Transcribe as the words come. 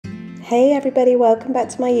Hey everybody, welcome back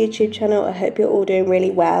to my YouTube channel. I hope you're all doing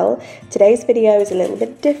really well. Today's video is a little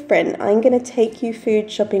bit different. I'm going to take you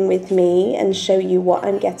food shopping with me and show you what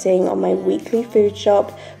I'm getting on my weekly food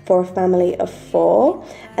shop for a family of 4.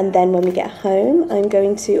 And then when we get home, I'm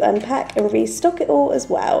going to unpack and restock it all as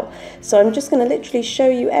well. So I'm just going to literally show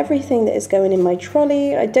you everything that is going in my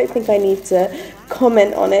trolley. I don't think I need to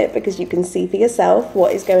comment on it because you can see for yourself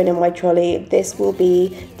what is going in my trolley. This will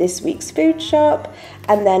be this week's food shop,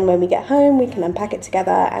 and then when we get home we can unpack it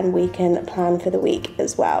together and we can plan for the week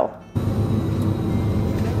as well.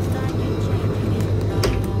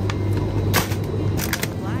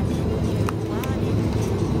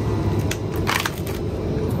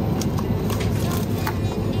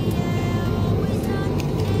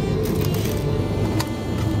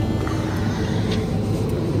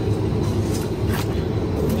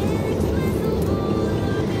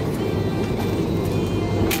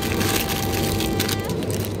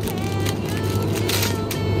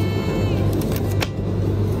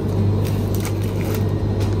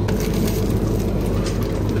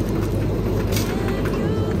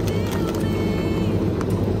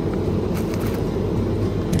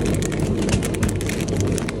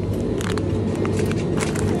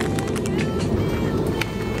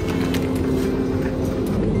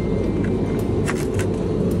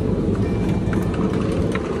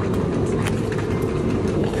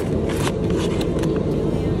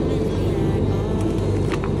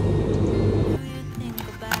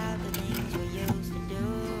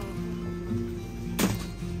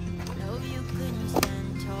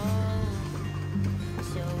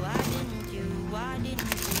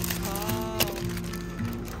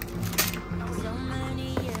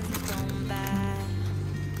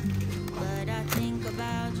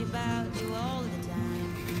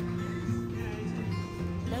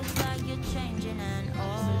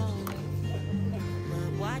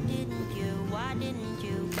 Why didn't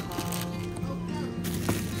you call?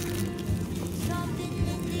 Something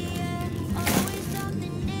in the air, always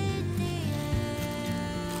something in the air.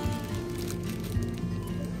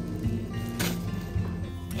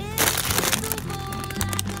 Invisible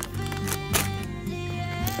like a feeling in the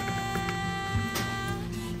air.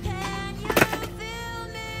 Can you feel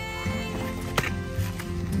me?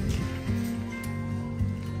 Can you feel me?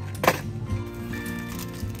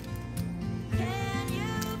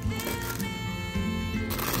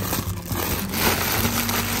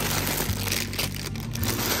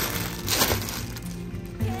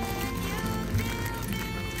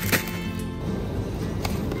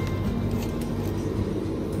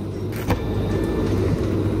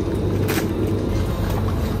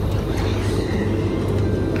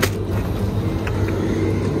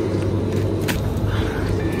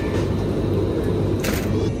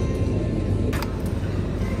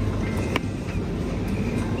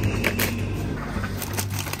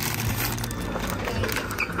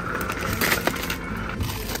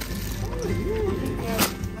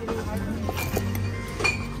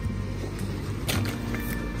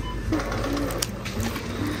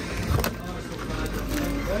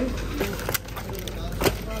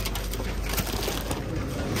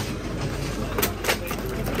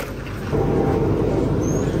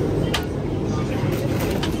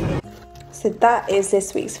 So that is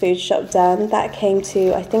this week's food shop done. That came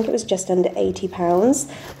to, I think it was just under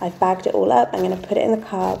 £80. I've bagged it all up. I'm going to put it in the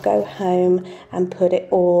car, go home and put it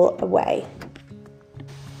all away.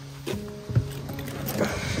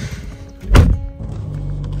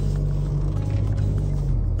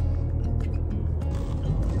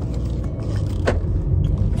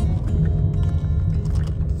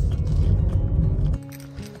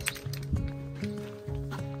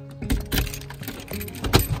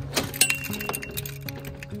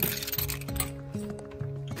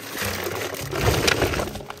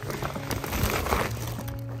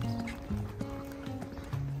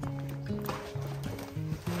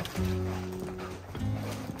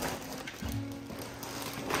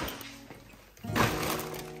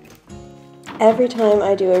 Every time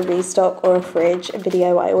I do a restock or a fridge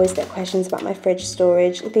video, I always get questions about my fridge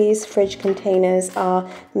storage. These fridge containers are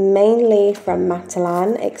mainly from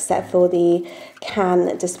Matalan, except for the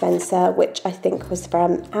can dispenser, which I think was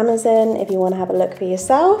from Amazon. If you want to have a look for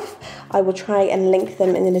yourself, I will try and link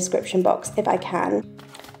them in the description box if I can.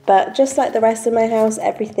 But just like the rest of my house,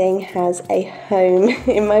 everything has a home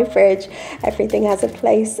in my fridge. Everything has a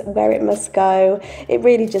place where it must go. It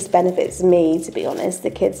really just benefits me, to be honest. The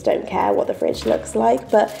kids don't care what the fridge looks like,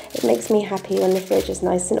 but it makes me happy when the fridge is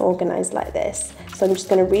nice and organized like this. So I'm just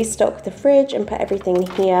going to restock the fridge and put everything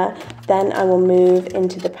in here. Then I will move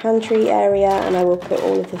into the pantry area and I will put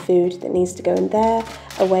all of the food that needs to go in there,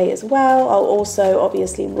 away as well. I'll also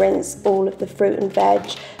obviously rinse all of the fruit and veg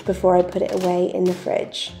before I put it away in the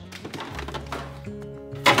fridge.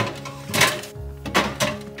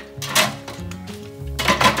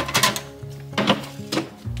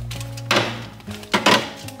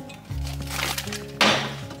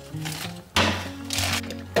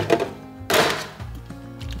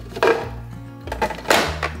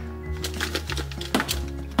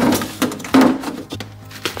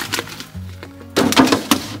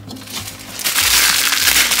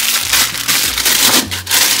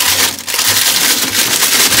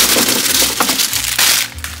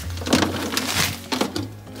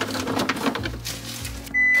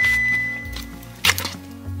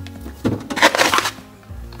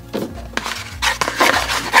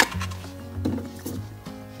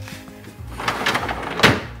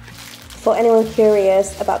 For anyone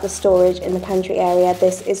curious about the storage in the pantry area,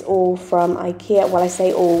 this is all from IKEA. Well, I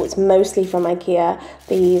say all, it's mostly from IKEA.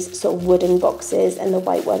 These sort of wooden boxes and the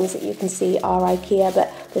white ones that you can see are IKEA,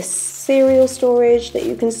 but the cereal storage that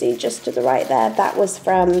you can see just to the right there, that was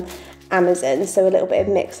from Amazon. So a little bit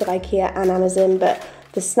of mix of IKEA and Amazon, but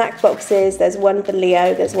the snack boxes, there's one for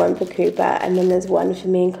Leo, there's one for Cooper, and then there's one for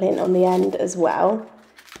me and Clint on the end as well.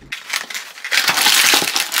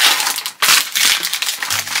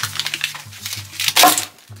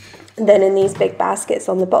 Then in these big baskets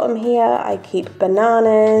on the bottom here, I keep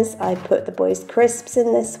bananas, I put the boys' crisps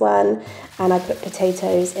in this one, and I put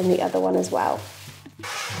potatoes in the other one as well.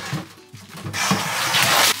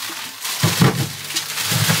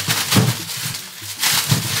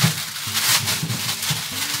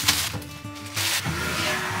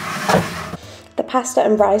 Pasta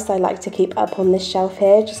and rice I like to keep up on this shelf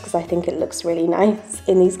here just because I think it looks really nice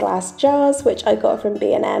in these glass jars, which I got from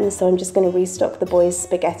B&M, so I'm just going to restock the boys'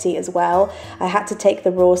 spaghetti as well. I had to take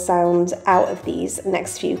the raw sound out of these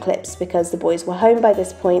next few clips because the boys were home by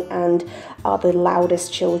this point and are the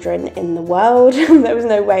loudest children in the world. There was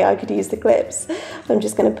no way I could use the clips. I'm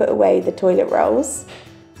just going to put away the toilet rolls.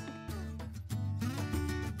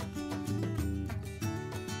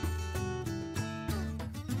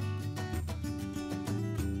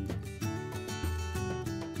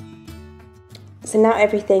 So now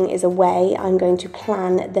everything is away, I'm going to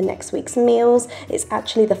plan the next week's meals. It's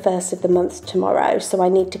actually the 1st of the month tomorrow, so I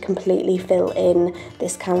need to completely fill in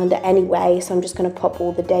this calendar anyway. So I'm just going to pop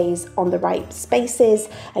all the days on the right spaces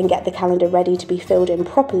and get the calendar ready to be filled in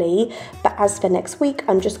properly. But as for next week,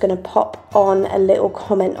 I'm just going to pop on a little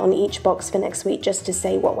comment on each box for next week just to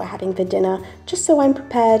say what we're having for dinner, just so I'm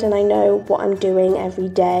prepared and I know what I'm doing every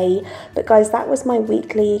day. But guys, that was my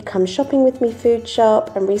weekly come shopping with me food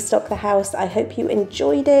shop and restock the house. I hope you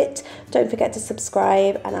enjoyed it. Don't forget to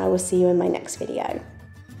subscribe and I will see you in my next video.